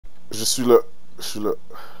Je suis là. Je suis là.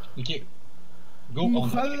 Ok. Go, on...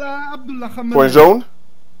 Point jaune?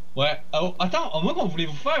 Ouais. Oh, attends, moi qu'on voulait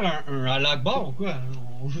vous faire un lag-bar ou quoi?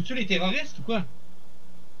 On joue-tu les terroristes ou quoi?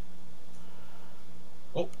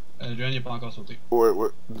 Oh, Adrien n'est pas encore sauté. Ouais, ouais.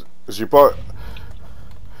 J'ai pas...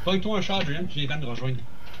 Pogne-toi un chat, Adrien, puis viens de rejoindre.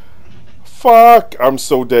 Fuck! I'm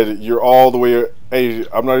so dead. You're all the way... Hey,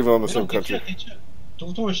 I'm not even on the Mais same non, country. t'es chill.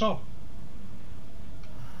 Trouve-toi un char.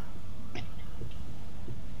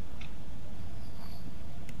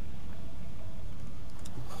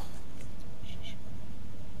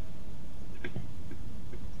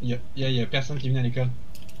 Il y a personne qui vient à l'école.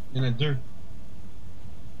 Il y en a 2.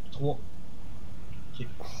 3. Ok,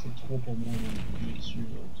 c'est 3 pour moi, je vais dessus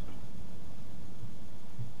l'autre.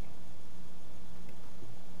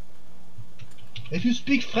 If you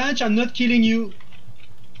speak French, I'm not killing you.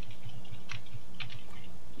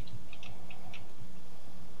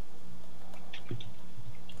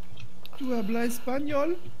 Tu hablas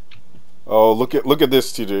espagnol? Oh, look at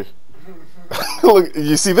this, TJ. Look,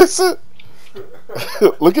 you see this?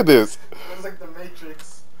 Look at this. Looks like the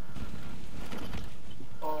Matrix.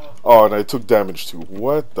 Oh, and I took damage too.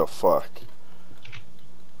 What the fuck?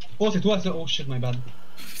 Oh, c'est toi ça. Oh shit, my bad.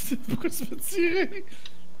 Pourquoi tu m'as tiré?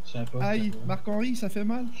 Je savais pas. Aïe, Marc-Henri, ça fait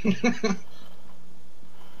mal.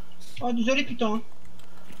 Oh, désolé, putain.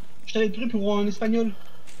 Je t'avais pris pour un espagnol.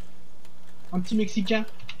 Un petit mexicain.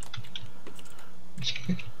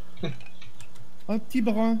 Un petit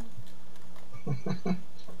brun.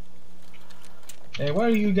 Hey, where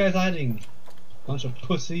are you guys hiding? Bunch of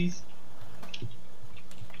pussies.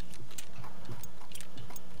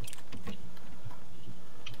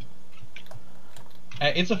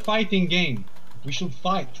 Hey, it's a fighting game. We should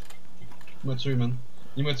fight. Il m'a tué, man.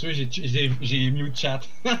 Il m'a tué, j'ai mute chat.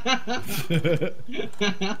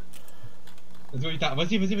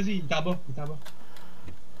 Vas-y, il est en bas,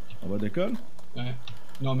 En bas d'école? Ouais.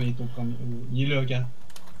 Non, mais il est au premier. Il est là, regarde.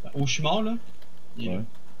 Où je suis mort, là. Il est là.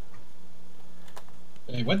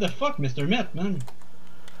 Hey, what the fuck, Mr. Met, man?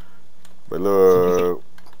 Ben là...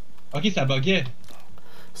 Ok, ça buguait.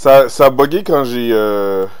 Ça a bugué quand j'ai...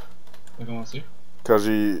 Ça a commencé. Quand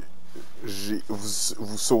j'ai...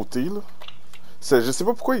 Vous sautez, là. Je sais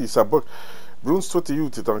pas pourquoi ça bug. Bruce, toi, t'es où?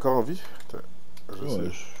 T'es encore en vie? Je sais. Je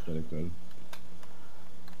suis à l'école.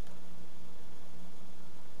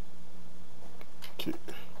 Ok.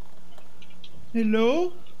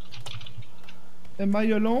 Hello? Am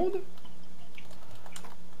I alone?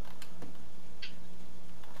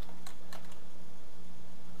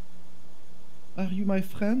 Are you my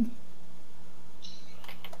friend?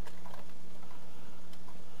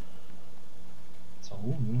 Ils sont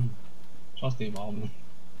où, man? Je pense que t'es mort, man.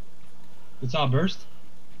 T'es-tu en burst?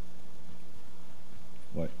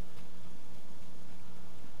 Ouais.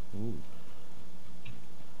 Oh.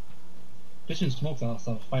 Peut-être une smoke, ça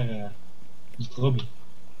va faire du trouble.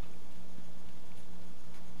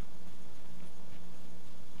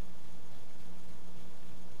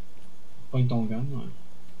 Pogne ton gun, ouais.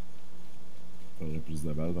 Faudrait plus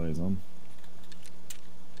de balles, par exemple.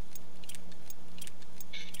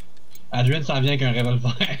 Adrian s'en vient avec un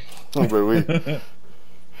revolver. Oh, ben oui.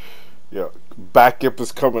 Yeah. Backup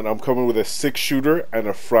is coming. I'm coming with a 6-shooter and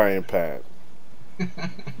a frying pan.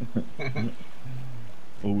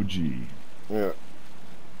 OG. Yeah.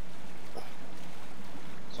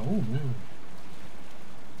 Ils sont où, man?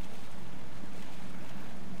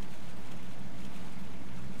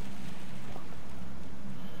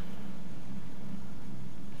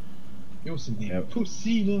 Yo, c'est des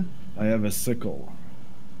pussies, là. I have a sickle.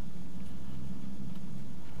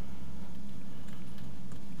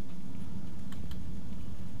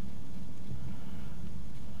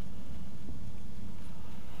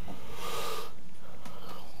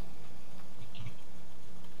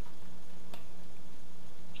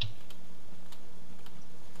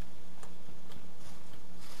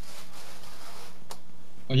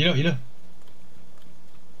 Oh, il est là.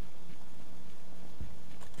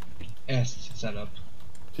 C'est salope.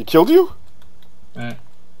 He killed you? Ouais.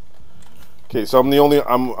 Okay, so I'm the only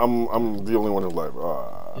one alive.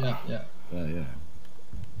 Yeah. Yeah.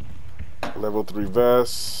 Level 3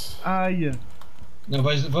 vest. Aïe. Non,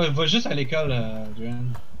 va juste à l'école,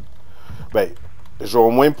 Adrian. Ben, je vais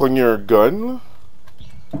au moins pogner un gun, là.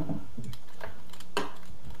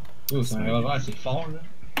 Oh, c'est un revolver, c'est fort, là.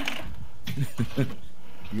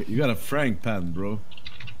 You got a Frank pan, bro.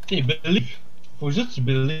 Ok, believe. Faut juste que tu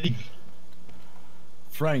believe.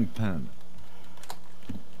 Frank pan.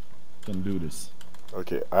 Can do this.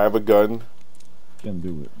 Okay, I have a gun. Can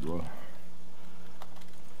do it, bro.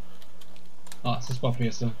 Ah, ça c'est pas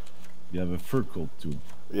pire, ça. You have a fur coat too.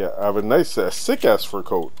 Yeah, I have a nice, sick ass fur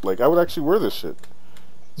coat. Like, I would actually wear this shit.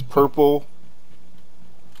 It's purple.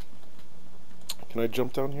 Can I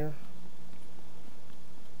jump down here?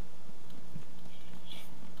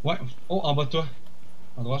 Ouais. Oh, en bas de toi.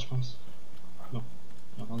 À droite, je pense. Non.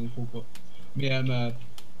 Attendez, faut pas. Mais,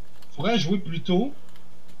 faudrait jouer plus tôt.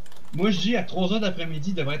 Moi, je dis à 3h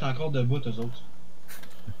d'après-midi, ils devraient être encore debout, eux autres.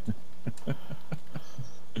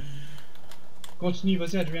 Continue,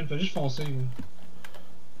 vas-y, Adrian, fais juste foncer. Là.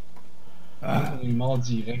 Ah. On est mort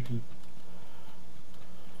direct. Là.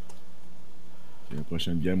 Okay, la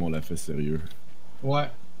prochaine game, on la fait sérieux. Ouais.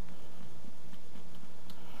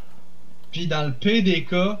 Puis dans le pire des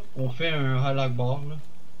cas, on fait un halak bar là.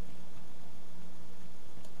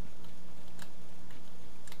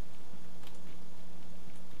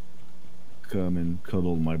 Come and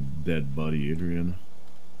cuddle my dead body, Adrian.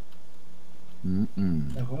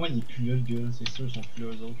 Pour moi, il est plus là, le gars, c'est sûr, ils sont plus là,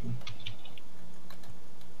 eux autres. Là.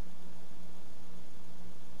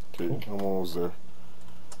 Okay, I'm almost there.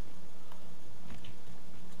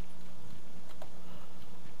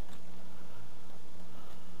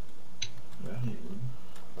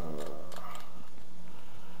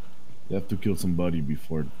 You have to kill somebody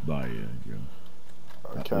before die, Adrian.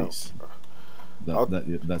 I At can't. least.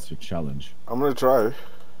 That's your challenge. I'm gonna try.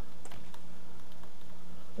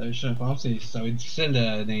 Je pense que ça va être difficile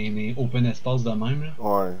dans les open espaces de même. Là.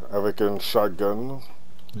 Ouais, avec une shotgun.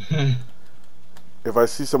 If I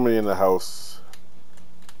see somebody in the house.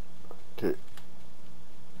 Okay.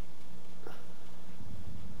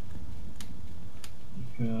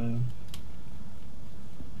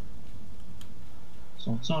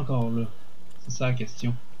 Sont-ils encore là? C'est ça la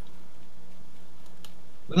question.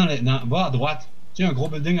 Va à droite. Tu sais, un gros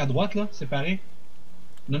building à droite, là, séparé?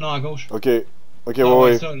 Non, à gauche. Ok. Ok, Ah,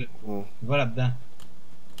 ouais. ça, là. Mm. Va là-dedans.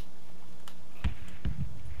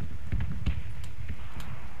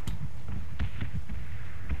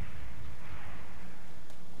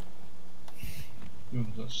 Je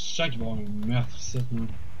sens qu'il va y avoir un meurtre ici, là.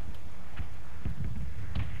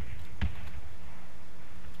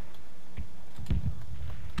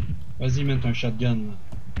 Vas-y, mets un shotgun. Là.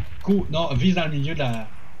 Cool. Non, vise dans le milieu de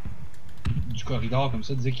du corridor comme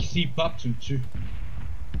ça. Disais qu'ici il pop, tu le tues.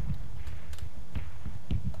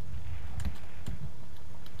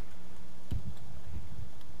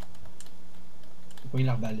 Faut pas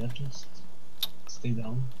l'arbalète là. Stay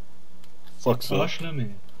down. Fuck C'est ça. proche là, mais.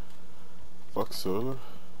 Fuck ça, là.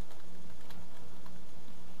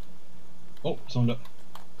 Oh, ils sont là.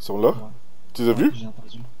 Ils sont là? Ouais. Tu les as vus? J'ai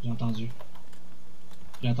entendu.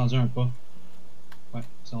 J'ai entendu un pas. Ouais,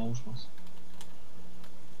 ils sont en haut, je pense.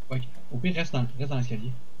 Ouais, au pire, reste dans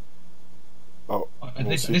l'escalier. Oh, Ouais,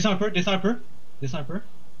 moi aussi. descends un peu. Mets-toi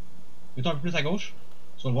un peu plus à gauche.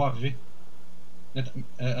 Tu vas le voir arriver.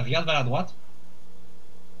 Regarde vers la droite.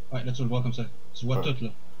 Ouais, là tu le vois comme ça. Tu vois tout là.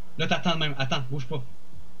 Là t'attends même. Attends, bouge pas.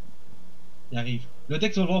 Il arrive. Là dès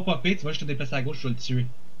que tu vas le voir popper, tu vas juste te déplacer à gauche, tu vas le tuer.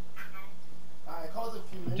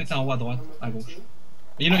 Peut-être en haut à droite, à gauche.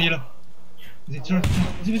 Il est là. Vas-y, tue-le.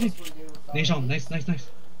 Vas-y. Des jambes, nice.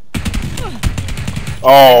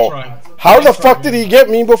 Oh! How the fuck did he get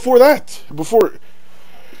me before that? Before...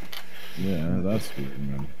 Yeah, that's weird,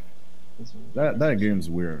 man. That game's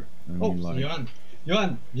weird. I Oh, mean, c'est like...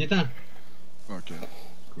 Johan, viens-t'en. Ok,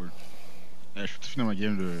 cool. Je peux tout finir ma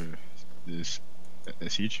game de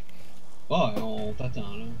Siege. Ah, on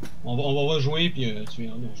t'attend là. On va jouer puis tu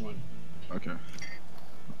viens nous rejoindre. Ok.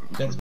 Let's